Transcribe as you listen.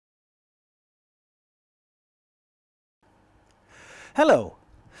Hello!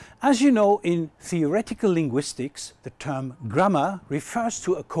 As you know, in theoretical linguistics, the term grammar refers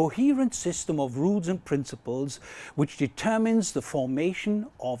to a coherent system of rules and principles which determines the formation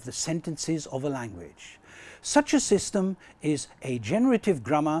of the sentences of a language. Such a system is a generative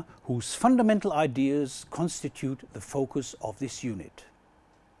grammar whose fundamental ideas constitute the focus of this unit.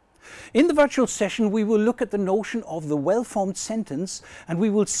 In the virtual session, we will look at the notion of the well-formed sentence, and we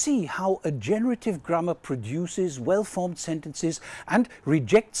will see how a generative grammar produces well-formed sentences and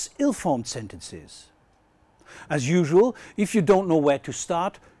rejects ill-formed sentences. As usual, if you don't know where to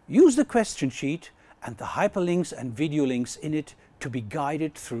start, use the question sheet and the hyperlinks and video links in it to be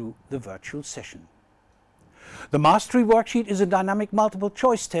guided through the virtual session. The Mastery worksheet is a dynamic multiple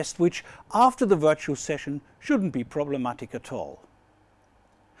choice test which, after the virtual session, shouldn't be problematic at all.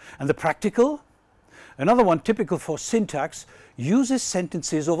 And the practical, another one typical for syntax, uses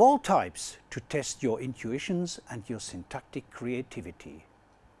sentences of all types to test your intuitions and your syntactic creativity.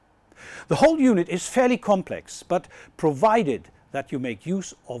 The whole unit is fairly complex, but provided that you make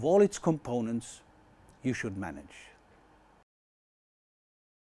use of all its components, you should manage.